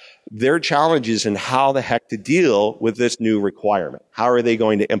discuss their challenges and how the heck to deal with this new requirement. How are they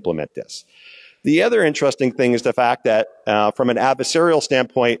going to implement this? The other interesting thing is the fact that from an adversarial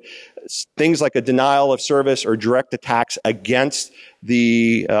standpoint, things like a denial of service or direct attacks against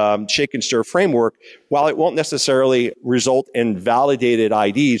the Shake and Stir framework, while it won't necessarily result in validated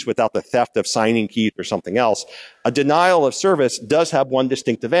IDs without the theft of signing keys or something else, a denial of service does have one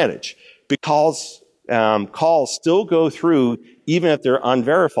distinct advantage. Because calls still go through, even if they're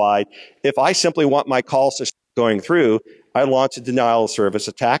unverified. If I simply want my calls to start going through, I launch a denial of service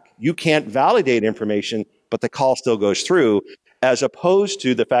attack. You can't validate information, but the call still goes through, as opposed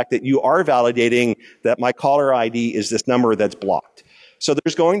to the fact that you are validating that my caller ID is this number that's blocked. So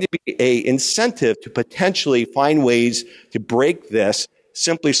there's going to be an incentive to potentially find ways to break this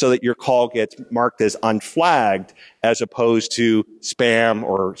simply so that your call gets marked as unflagged as opposed to spam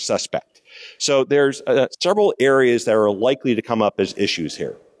or suspect. So there's several areas that are likely to come up as issues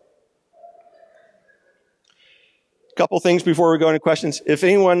here. A couple things before we go into questions. If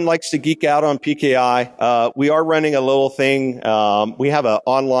anyone likes to geek out on PKI, we are running a little thing. We have an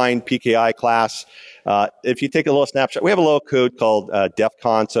online PKI class. If you take a little snapshot, we have a little code called DEF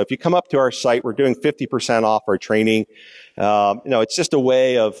CON. So if you come up to our site, we're doing 50% off our training. It's just a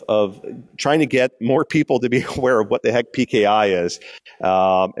way of trying to get more people to be aware of what the heck PKI is.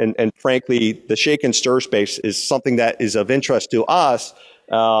 And frankly, the Shake and Stir space is something that is of interest to us,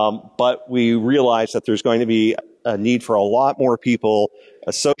 but we realize that there's going to be a need for a lot more people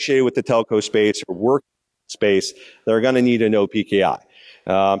associated with the telco space or work space that are going to need to know PKI.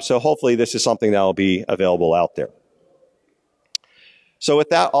 So hopefully this is something that will be available out there. So with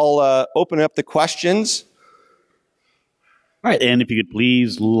that, I'll open up the questions. All right, and if you could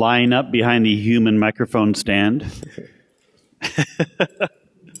please line up behind the human microphone stand.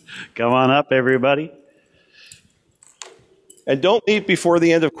 Come on up, everybody. And don't leave before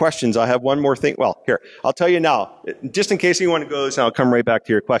the end of questions. I have one more thing. Well, here, I'll tell you now, just in case anyone goes, and I'll come right back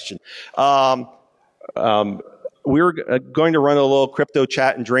to your question. We're going to run a little crypto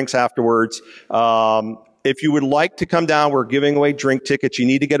chat and drinks afterwards. If you would like to come down, we're giving away drink tickets. You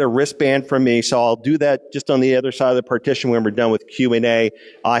need to get a wristband from me, so I'll do that just on the other side of the partition when we're done with Q&A.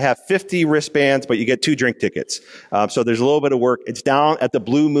 I have 50 wristbands, but you get 2 drink tickets. So there's a little bit of work. It's down at the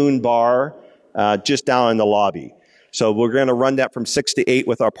Blue Moon Bar, just down in the lobby. So we're going to run that from 6 to 8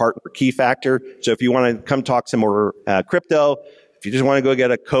 with our partner Key Factor. So if you want to come talk some more crypto, if you just want to go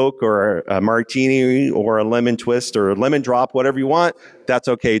get a Coke or a martini or a lemon twist or a lemon drop, whatever you want, that's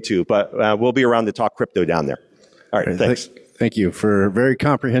okay too. But we'll be around to talk crypto down there. All right, thanks. Thank you for a very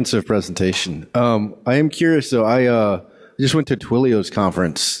comprehensive presentation. I am curious though. I just went to Twilio's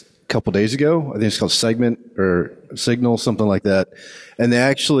conference a couple days ago. I think it's called Segment or Signal, something like that. And they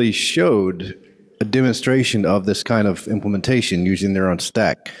actually showed a demonstration of this kind of implementation using their own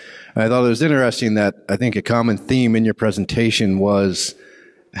stack. And I thought it was interesting that I think a common theme in your presentation was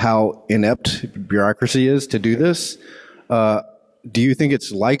how inept bureaucracy is to do this. Do you think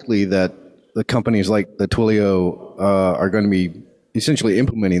it's likely that the companies like the Twilio are going to be essentially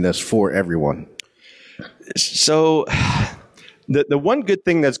implementing this for everyone? So the one good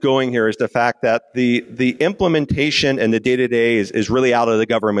thing that's going here is the fact that the implementation and the day-to-day is really out of the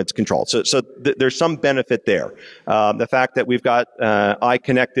government's control. So there's some benefit there. The fact that we've got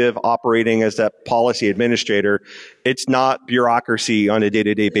iConnective operating as that policy administrator, it's not bureaucracy on a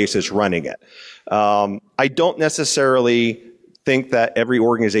day-to-day basis running it. I don't necessarily think that every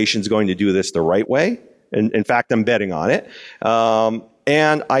organization is going to do this the right way. And in fact, I'm betting on it.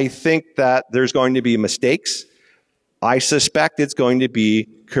 And I think that there's going to be mistakes. I suspect it's going to be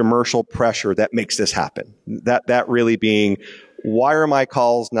commercial pressure that makes this happen. That really being, why are my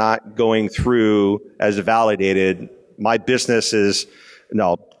calls not going through as validated? My business is,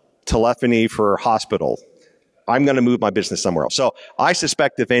 telephony for hospital. I'm going to move my business somewhere else. So I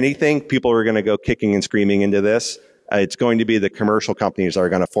suspect, if anything, people are going to go kicking and screaming into this. It's going to be the commercial companies that are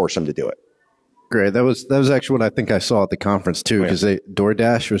going to force them to do it. Great. That was actually what I think I saw at the conference too, because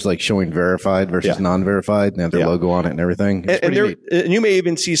DoorDash was like showing verified versus non-verified, and they have their logo on it and everything. And you may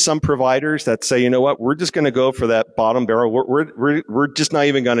even see some providers that say, you know what, we're just going to go for that bottom barrel. We're just not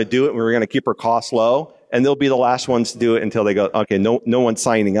even going to do it. We're going to keep our costs low, and they'll be the last ones to do it until they go, okay, no one's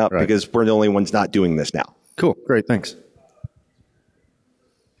signing up because we're the only ones not doing this now. Cool. Great. Thanks.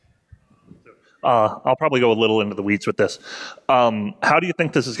 I'll probably go a little into the weeds with this. How do you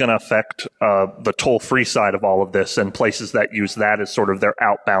think this is going to affect the toll-free side of all of this and places that use that as sort of their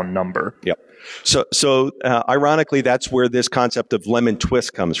outbound number? Yep. So ironically, that's where this concept of lemon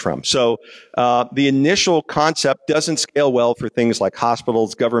twist comes from. So the initial concept doesn't scale well for things like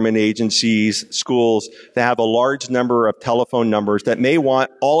hospitals, government agencies, schools that have a large number of telephone numbers that may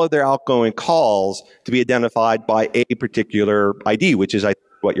want all of their outgoing calls to be identified by a particular ID, which is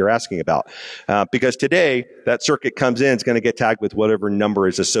what you're asking about. Because today, that circuit comes in, it's going to get tagged with whatever number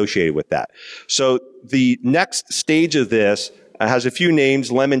is associated with that. So the next stage of this has a few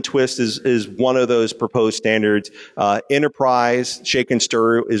names. Lemon Twist is one of those proposed standards. Enterprise, Shake and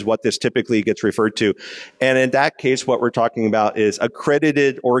Stir is what this typically gets referred to. And in that case, what we're talking about is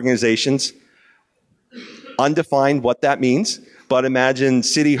accredited organizations. Undefined what that means, but imagine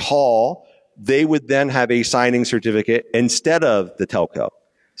City Hall, they would then have a signing certificate instead of the telco.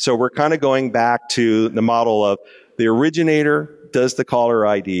 So we're kind of going back to the model of the originator does the caller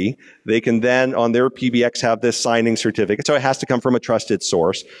ID. They can then, on their PBX, have this signing certificate. So it has to come from a trusted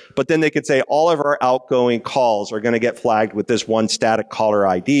source. But then they could say all of our outgoing calls are going to get flagged with this one static caller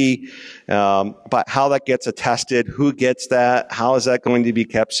ID. But how that gets attested, who gets that, how is that going to be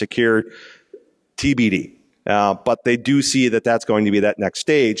kept secure, TBD. But they do see that that's going to be that next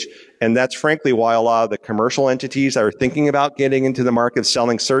stage. And that's frankly why a lot of the commercial entities are thinking about getting into the market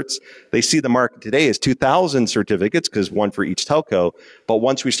selling certs. They see the market today as 2,000 certificates, because one for each telco. But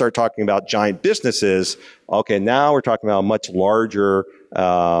once we start talking about giant businesses, okay, now we're talking about a much larger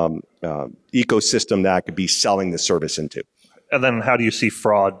ecosystem that I could be selling this service into. And then how do you see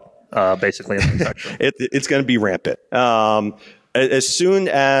fraud basically in the section? It's going to be rampant. As soon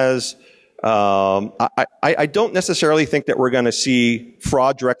as I don't necessarily think that we're going to see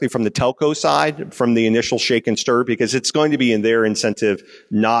fraud directly from the telco side, from the initial shake and stir, because it's going to be in their incentive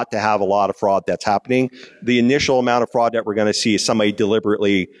not to have a lot of fraud that's happening. The initial amount of fraud that we're going to see is somebody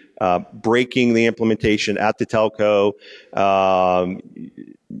deliberately breaking the implementation at the telco,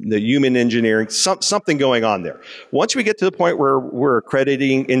 the human engineering, something going on there. Once we get to the point where we're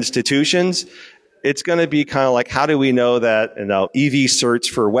accrediting institutions, it's going to be kind of like, how do we know that EV certs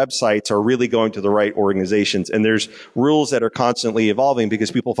for websites are really going to the right organizations? And there's rules that are constantly evolving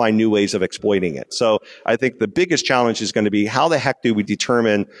because people find new ways of exploiting it. So I think the biggest challenge is going to be, how the heck do we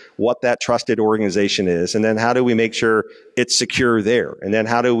determine what that trusted organization is? And then how do we make sure it's secure there? And then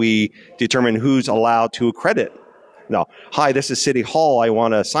how do we determine who's allowed to accredit? No, hi, this is City Hall. I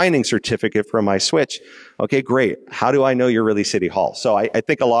want a signing certificate for my switch. Okay, great. How do I know you're really City Hall? So I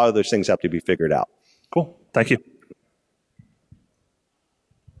think a lot of those things have to be figured out. Cool. Thank you.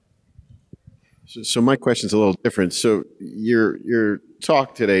 So my question's a little different. So your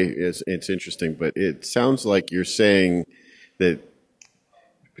talk today it's interesting, but it sounds like you're saying that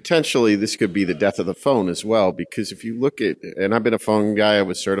potentially this could be the death of the phone as well, because if you look at, and I've been a phone guy, I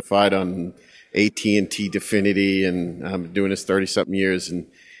was certified on AT&T Definity, and I'm doing this 30-something years, and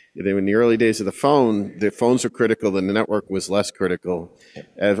In the early days of the phones were critical, and the network was less critical.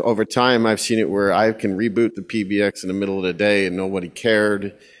 Over time, I've seen it where I can reboot the PBX in the middle of the day and nobody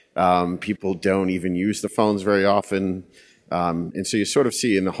cared. People don't even use the phones very often. And so you sort of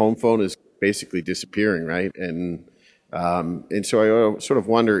see, and the home phone is basically disappearing, right? And so I sort of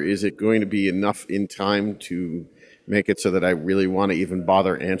wonder, is it going to be enough in time to make it so that I really want to even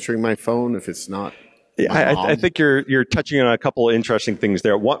bother answering my phone if it's not? I think you're touching on a couple of interesting things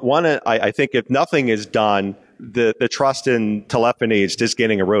there. One, I think if nothing is done, the trust in telephony is just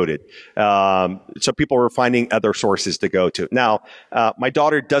getting eroded. So people are finding other sources to go to. Now, my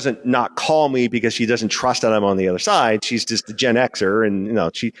daughter doesn't not call me because she doesn't trust that I'm on the other side. She's just a Gen Xer,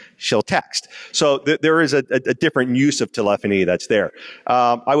 and she'll text. So there is a different use of telephony that's there.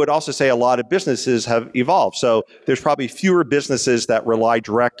 I would also say a lot of businesses have evolved. So there's probably fewer businesses that rely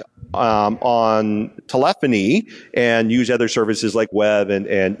direct on telephony and use other services like web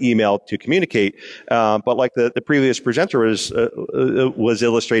and email to communicate. But like the previous presenter was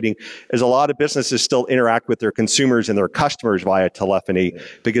illustrating, is a lot of businesses still interact with their consumers and their customers via telephony,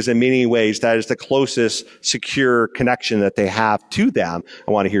 because in many ways that is the closest secure connection that they have to them.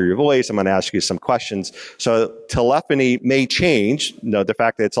 I want to hear your voice. I'm going to ask you some questions. So telephony may change, the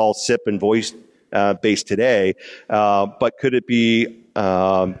fact that it's all SIP and voice based today, but could it be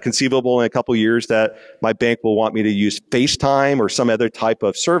conceivable in a couple of years that my bank will want me to use FaceTime or some other type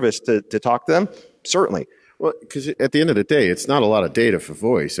of service to talk to them? Certainly. Well, because at the end of the day, it's not a lot of data for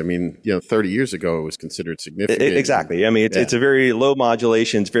voice. I mean, 30 years ago, it was considered significant. Exactly. I mean, it's a very low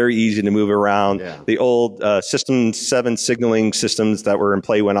modulation. It's very easy to move around. Yeah. The old System 7 signaling systems that were in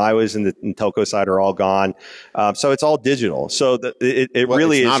play when I was in the telco side are all gone. So it's all digital. So it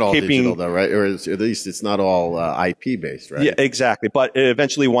really is not all keeping digital, though, right? Or at least it's not all IP based, right? Yeah, exactly. But it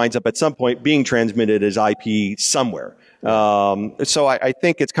eventually winds up at some point being transmitted as IP somewhere. So I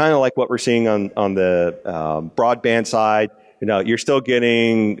think it's kind of like what we're seeing on the broadband side. You're still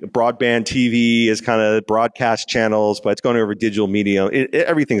getting broadband TV as kind of broadcast channels, but it's going over digital media.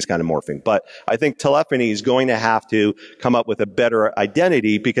 Everything's kind of morphing. But I think telephony is going to have to come up with a better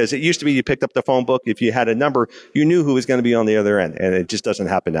identity, because it used to be you picked up the phone book. If you had a number, you knew who was going to be on the other end. And it just doesn't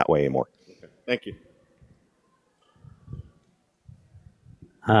happen that way anymore. Okay. Thank you.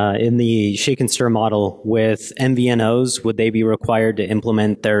 In the shake and stir model with MVNOs, would they be required to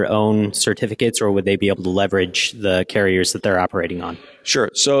implement their own certificates, or would they be able to leverage the carriers that they're operating on? Sure.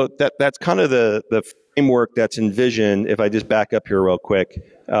 So that's kind of the framework that's envisioned. If I just back up here real quick,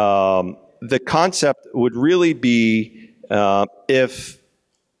 the concept would really be if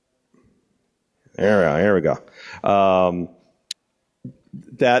here we go.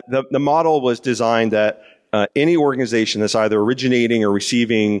 That the model was designed that any organization that's either originating or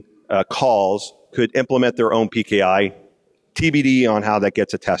receiving calls could implement their own PKI, TBD on how that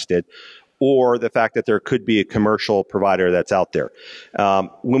gets attested, or the fact that there could be a commercial provider that's out there.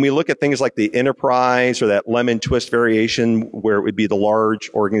 When we look at things like the enterprise or that lemon twist variation, where it would be the large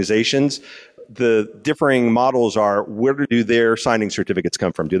organizations, the differing models are, where do their signing certificates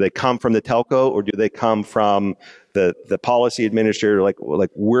come from? Do they come from the telco, or do they come from the policy administrator, like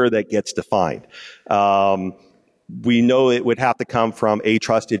where that gets defined? We know it would have to come from a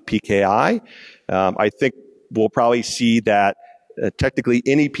trusted PKI. I think we'll probably see that technically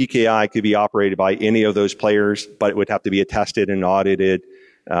any PKI could be operated by any of those players, but it would have to be attested and audited,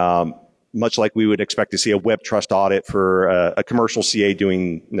 much like we would expect to see a web trust audit for a commercial CA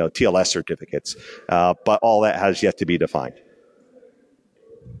doing TLS certificates. But all that has yet to be defined.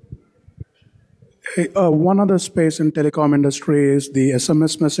 One other space in telecom industry is the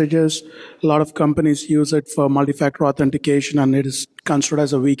SMS messages. A lot of companies use it for multi-factor authentication, and it is considered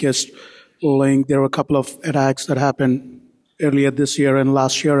as the weakest link. There were a couple of attacks that happened earlier this year and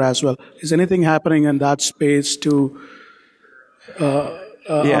last year as well. Is anything happening in that space to?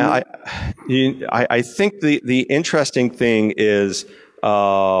 I think the interesting thing is.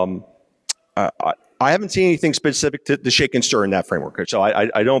 I haven't seen anything specific to the shake and stir in that framework. So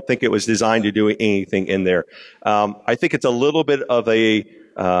I don't think it was designed to do anything in there. I think it's a little bit of a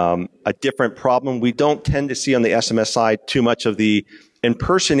different problem. We don't tend to see on the SMS side too much of the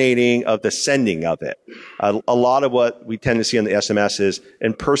impersonating of the sending of it. A lot of what we tend to see on the SMS is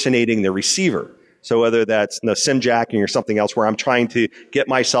impersonating the receiver. So whether that's SIM jacking or something else, where I'm trying to get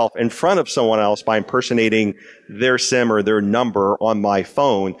myself in front of someone else by impersonating their SIM or their number on my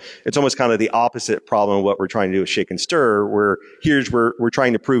phone, it's almost kind of the opposite problem of what we're trying to do with shake and stir, where we're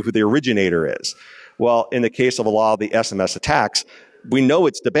trying to prove who the originator is. Well, in the case of a lot of the SMS attacks, we know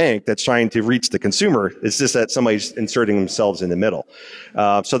it's the bank that's trying to reach the consumer. It's just that somebody's inserting themselves in the middle.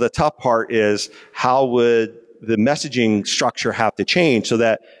 So the tough part is, how would the messaging structure have to change so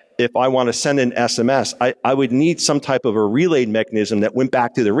that if I want to send an SMS, I would need some type of a relayed mechanism that went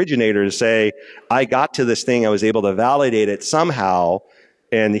back to the originator to say, I got to this thing, I was able to validate it somehow,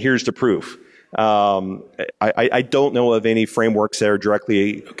 and here's the proof. I don't know of any frameworks that are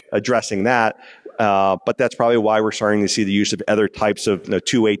directly addressing that. But that's probably why we're starting to see the use of other types of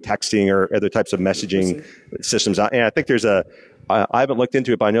two-way texting or other types of messaging systems. And I think there's I haven't looked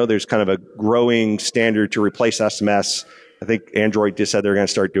into it, but I know there's kind of a growing standard to replace SMS. I think Android just said they're going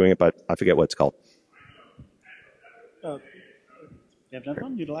to start doing it, but I forget what it's called. You have another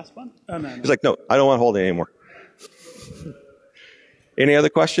one? You the last one? Oh, no. He's like, no, I don't want to hold it anymore. Any other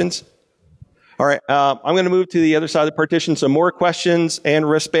questions? All right, I'm going to move to the other side of the partition. So more questions and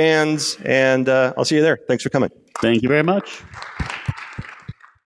wristbands, and I'll see you there. Thanks for coming. Thank you very much.